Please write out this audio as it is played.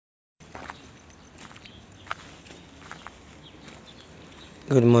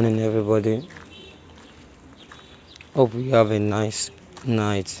Good morning, everybody. Hope you have a nice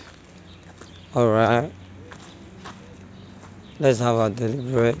night. Alright, let's have a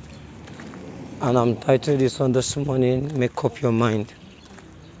deliberate. And I'm titled this one this morning, Make Up Your Mind.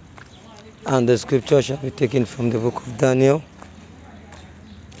 And the scripture shall be taken from the book of Daniel,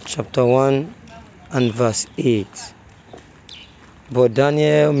 chapter 1 and verse 8. But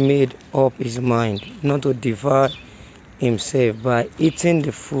Daniel made up his mind not to devour himself by eating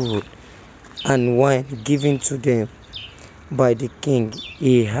the food and wine given to them by the king.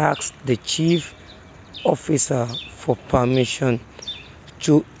 He asked the chief officer for permission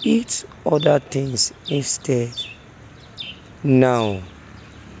to eat other things instead. Now,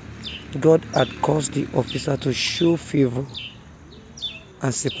 God had caused the officer to show favor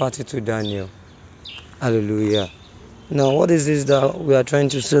and sympathy to Daniel. Hallelujah. Now, what is this that we are trying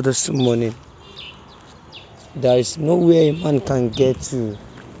to say this morning? There is nowhere a man can get to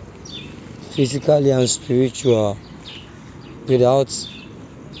physically and spiritual without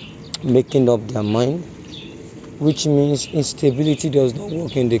making up their mind, which means instability does not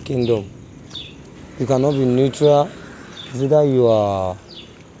work in the kingdom. You cannot be neutral. It's either you are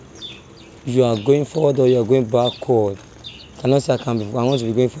going forward or you are going backward. You cannot say I want to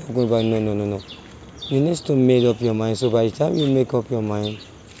be going forward, going back. No. You need to make up your mind. So by the time you make up your mind,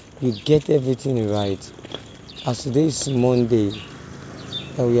 you get everything right. As today is Monday,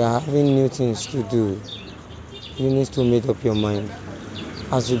 and we are having new things to do, you need to make up your mind.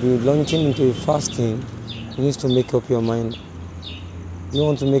 As you be launching into a fasting, you need to make up your mind. You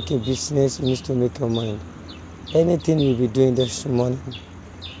want to make a business, you need to make your mind. Anything you'll be doing this morning,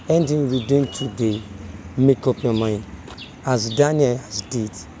 anything you'll be doing today, make up your mind. As Daniel has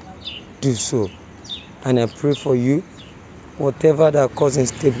did, do so. And I pray for you, whatever that causes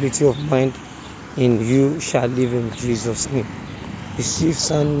instability of mind in you shall live in Jesus' name. Receive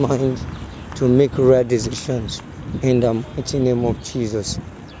sound mind to make right decisions in the mighty name of Jesus.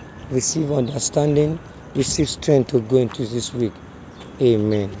 Receive understanding, receive strength to go into this week.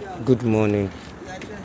 Amen. Good morning.